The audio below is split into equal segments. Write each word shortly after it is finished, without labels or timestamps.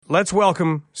Let's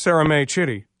welcome Sarah May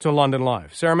Chitty to London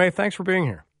Live. Sarah May, thanks for being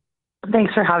here.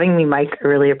 Thanks for having me, Mike. I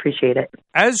really appreciate it.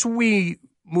 As we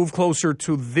move closer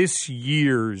to this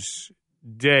year's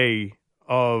day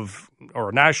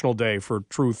or National Day for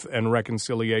Truth and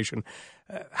Reconciliation,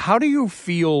 how do you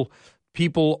feel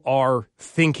people are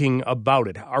thinking about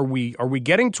it? Are we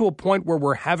getting to a point where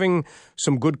we're having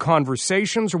some good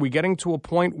conversations? Are we getting to a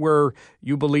point where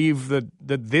you believe that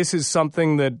this is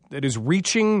something that is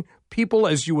reaching people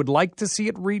as you would like to see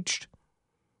it reached?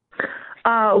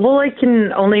 Well, I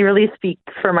can only really speak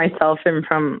for myself and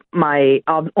from my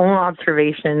own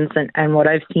observations and what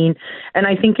I've seen. And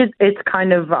I think it's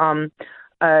kind of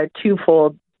a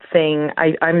twofold thing.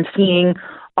 I'm seeing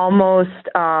almost,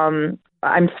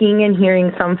 I'm seeing and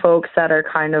hearing some folks that are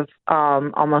kind of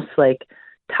almost like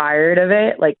tired of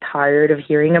it, like tired of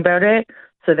hearing about it.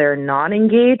 So they're not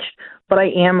engaged. But I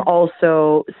am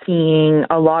also seeing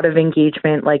a lot of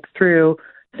engagement, like through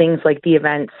things like the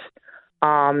events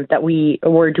that we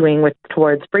were doing with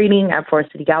Towards Braiding at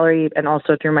Forest City Gallery, and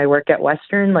also through my work at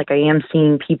Western. Like I am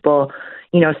seeing people,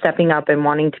 stepping up and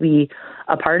wanting to be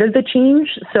a part of the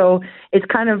change. So it's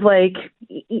kind of like,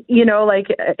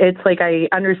 it's like I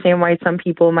understand why some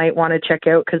people might want to check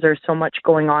out because there's so much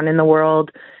going on in the world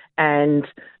and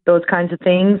those kinds of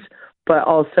things. But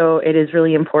also it is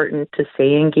really important to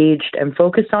stay engaged and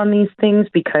focused on these things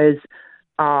because,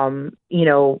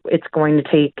 it's going to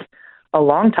take a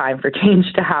long time for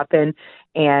change to happen.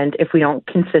 And if we don't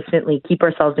consistently keep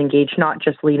ourselves engaged, not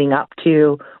just leading up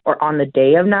to or on the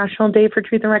day of National Day for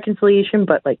Truth and Reconciliation,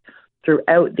 but like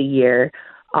throughout the year,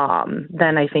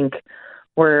 then I think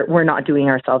we're not doing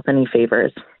ourselves any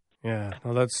favors. Yeah,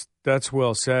 well, that's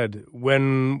well said.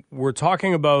 When we're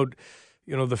talking about,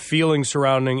 the feelings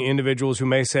surrounding individuals who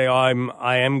may say, I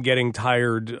am getting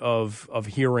tired of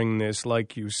hearing this,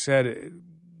 like you said,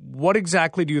 what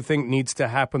exactly do you think needs to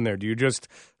happen there? Do you just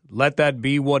let that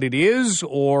be what it is,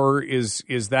 or is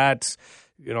that,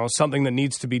 something that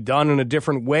needs to be done in a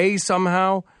different way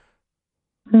somehow?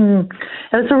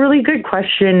 That's a really good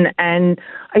question. And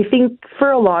I think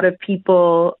for a lot of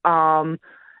people,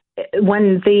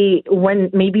 when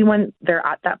they're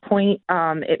at that point,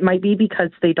 it might be because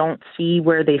they don't see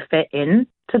where they fit in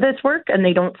to this work and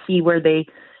they don't see where they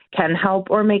can help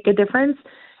or make a difference.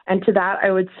 And to that,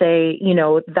 I would say,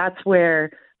 that's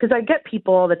where, because I get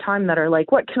people all the time that are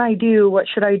like, what can I do? What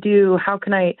should I do? How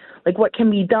can I, what can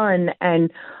be done?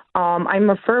 And I'm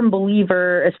a firm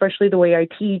believer, especially the way I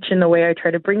teach and the way I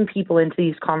try to bring people into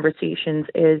these conversations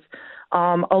is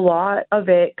a lot of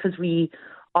it, because we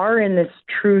are in this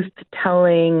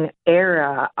truth-telling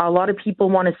era. A lot of people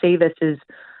want to say this is,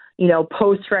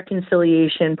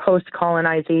 post-reconciliation,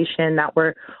 post-colonization, that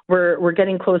we're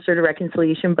getting closer to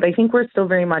reconciliation. But I think we're still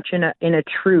very much in a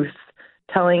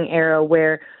truth-telling era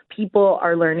where people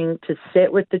are learning to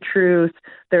sit with the truth.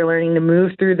 They're learning to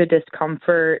move through the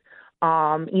discomfort.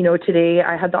 Today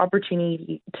I had the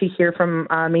opportunity to hear from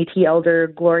Métis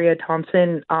Elder Gloria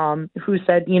Thompson, who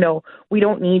said, we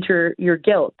don't need your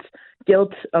guilt.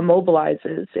 Guilt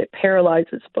immobilizes, it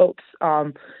paralyzes folks.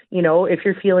 If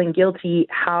you're feeling guilty,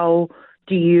 how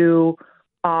do you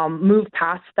move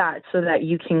past that so that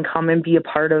you can come and be a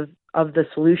part of the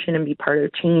solution and be part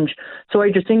of change? So I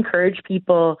just encourage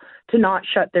people to not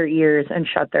shut their ears and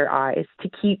shut their eyes, to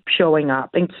keep showing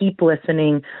up and keep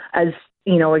listening, as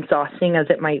exhausting as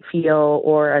it might feel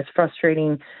or as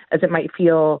frustrating as it might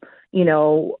feel,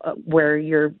 where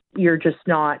you're just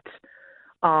not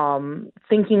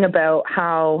thinking about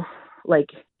how,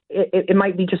 it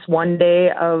might be just one day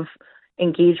of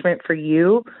engagement for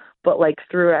you, but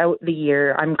throughout the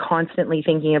year, I'm constantly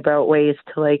thinking about ways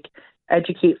to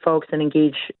educate folks and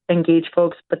engage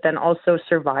folks, but then also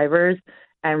survivors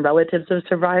and relatives of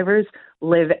survivors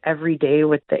live every day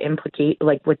with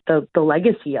with the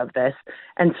legacy of this.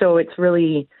 And so it's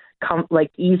really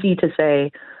easy to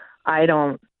say, I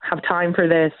don't have time for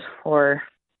this, or,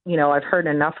 I've heard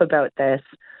enough about this,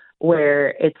 where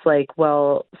it's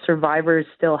survivors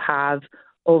still have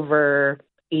over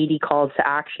 80 calls to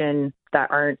action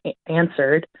that aren't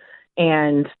answered,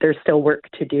 and there's still work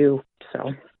to do.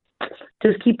 So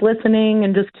just keep listening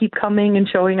and just keep coming and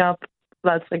showing up.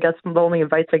 That's, I guess, the only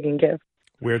advice I can give.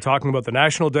 We're talking about the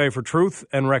National Day for Truth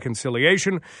and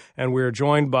Reconciliation, and we're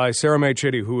joined by Sarah May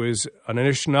Chitty, who is an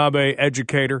Anishinaabe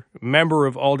educator, member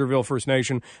of Alderville First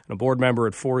Nation, and a board member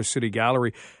at Forest City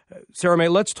Gallery. Sarah May,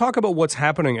 let's talk about what's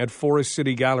happening at Forest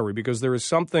City Gallery, because there is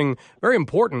something very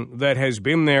important that has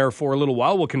been there for a little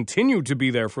while, will continue to be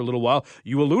there for a little while.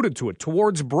 You alluded to it,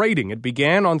 Towards Braiding. It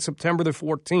began on September the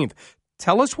 14th.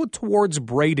 Tell us what Towards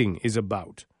Braiding is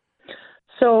about.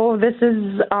 So this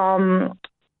is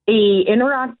a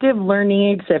interactive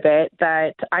learning exhibit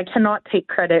that I cannot take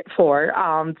credit for.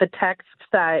 The text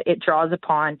that it draws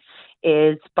upon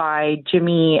is by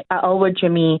Elwood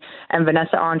Jimmy and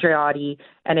Vanessa Andreotti,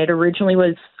 and it originally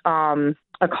was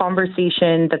a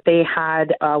conversation that they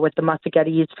had with the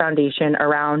Musseghetti's Foundation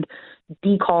around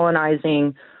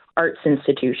decolonizing arts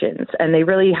institutions. And they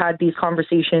really had these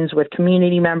conversations with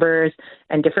community members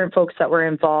and different folks that were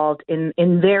involved in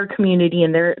their community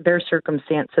and their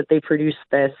circumstance that they produced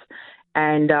this.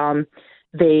 And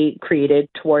they created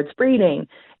Towards Braiding.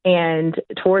 And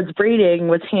Towards Braiding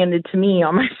was handed to me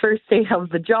on my first day of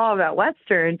the job at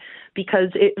Western, because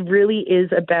it really is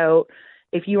about,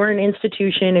 if you are an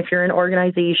institution, if you're an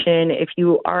organization, if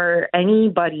you are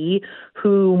anybody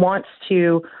who wants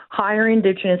to hire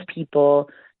Indigenous people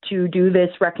to do this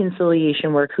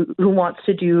reconciliation work, who wants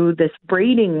to do this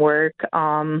braiding work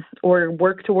or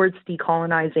work towards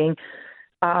decolonizing,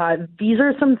 these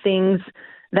are some things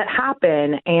that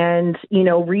happen. And,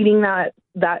 reading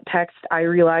that text, I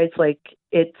realized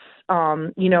it's,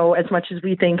 as much as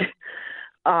we think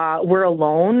we're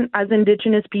alone as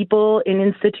Indigenous people in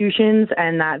institutions,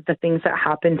 and that the things that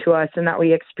happen to us and that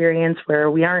we experience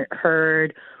where we aren't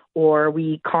heard, or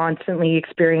we constantly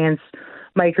experience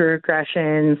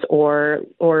microaggressions or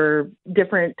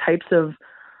different types of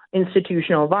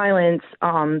institutional violence,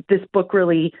 this book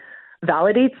really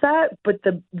validates that. But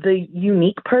the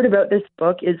unique part about this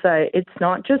book is that it's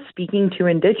not just speaking to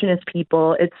Indigenous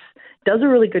people. It does a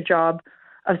really good job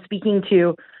of speaking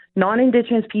to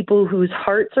non-Indigenous people whose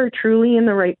hearts are truly in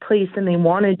the right place and they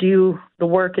want to do the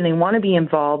work and they want to be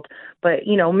involved. But,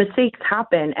 mistakes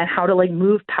happen, and how to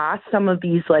move past some of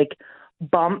these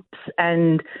bumps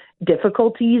and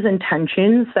difficulties and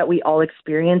tensions that we all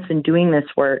experience in doing this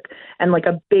work. And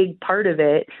a big part of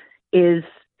it is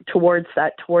towards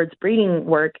braiding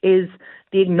work is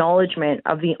the acknowledgement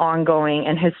of the ongoing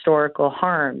and historical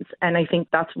harms. And I think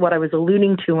that's what I was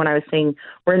alluding to when I was saying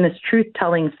we're in this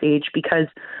truth-telling stage, because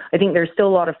I think there's still a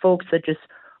lot of folks that just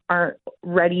aren't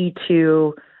ready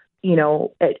to,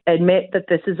 admit that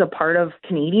this is a part of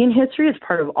Canadian history. It's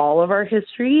part of all of our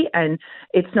history. And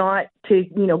it's not to,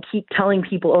 keep telling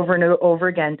people over and over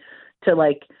again to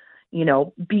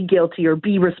be guilty or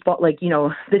be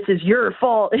this is your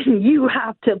fault and you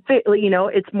have to fit,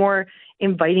 it's more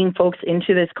inviting folks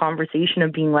into this conversation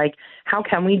of being how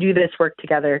can we do this work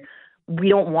together? We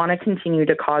don't want to continue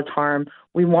to cause harm.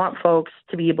 We want folks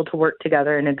to be able to work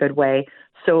together in a good way.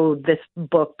 So this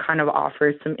book kind of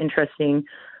offers some interesting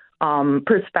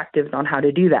perspectives on how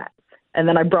to do that. And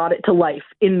then I brought it to life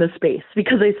in the space,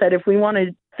 because I said, if we want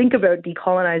to think about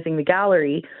decolonizing the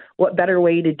gallery, what better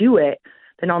way to do it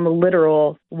than on the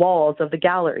literal walls of the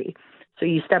gallery? So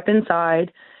you step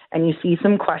inside and you see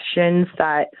some questions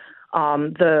that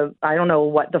I don't know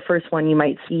what the first one you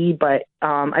might see, but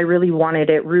I really wanted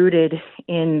it rooted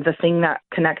in the thing that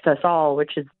connects us all,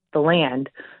 which is the land.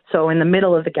 So in the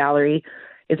middle of the gallery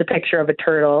is a picture of a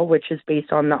turtle, which is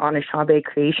based on the Anishinaabe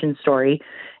creation story.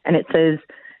 And it says,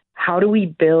 how do we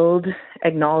build,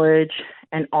 acknowledge,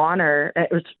 and honor,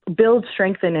 build,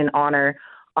 strengthen, and honor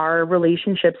our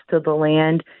relationships to the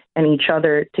land and each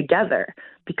other together?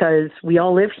 Because we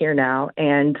all live here now,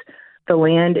 and the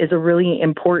land is a really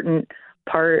important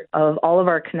part of all of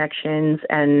our connections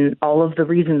and all of the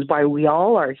reasons why we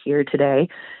all are here today.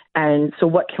 And so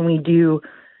what can we do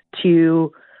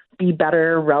to be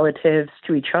better relatives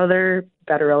to each other,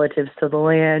 better relatives to the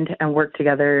land, and work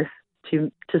together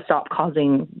to stop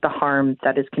causing the harm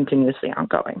that is continuously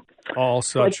ongoing? All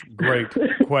such great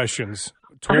questions.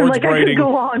 Towards Braiding. I could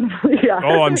go on. Yeah.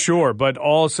 Oh, I'm sure, but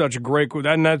all such great,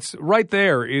 and that's right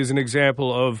there is an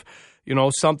example of,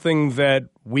 something that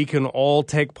we can all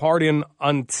take part in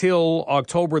until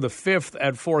October the 5th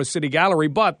at Forest City Gallery,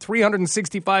 but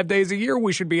 365 days a year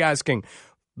we should be asking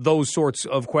those sorts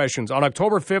of questions. On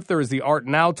October 5th, there is the Art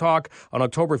Now Talk. On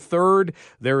October 3rd,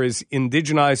 there is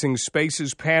Indigenizing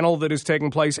Spaces panel that is taking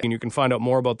place, and you can find out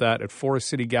more about that at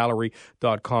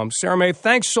forestcitygallery.com. Sarah May,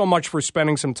 thanks so much for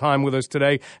spending some time with us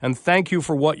today, and thank you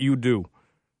for what you do.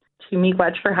 Thank you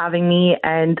much for having me,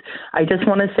 and I just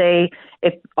want to say,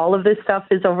 if all of this stuff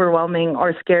is overwhelming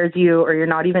or scares you, or you're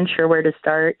not even sure where to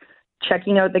start,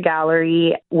 checking out the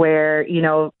gallery where,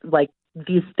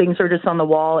 these things are just on the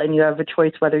wall and you have a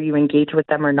choice whether you engage with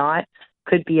them or not,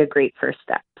 could be a great first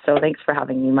step. So thanks for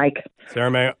having me, Mike.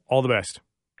 Sarah May, all the best.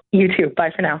 You too.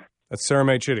 Bye for now. That's Sarah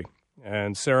May Chitty.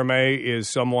 And Sarah May is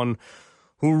someone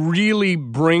who really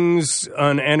brings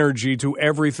an energy to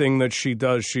everything that she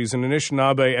does. She's an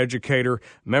Anishinaabe educator,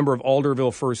 member of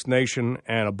Alderville First Nation,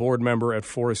 and a board member at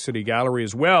Forest City Gallery,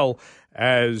 as well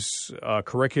as a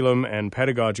curriculum and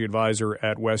pedagogy advisor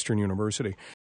at Western University.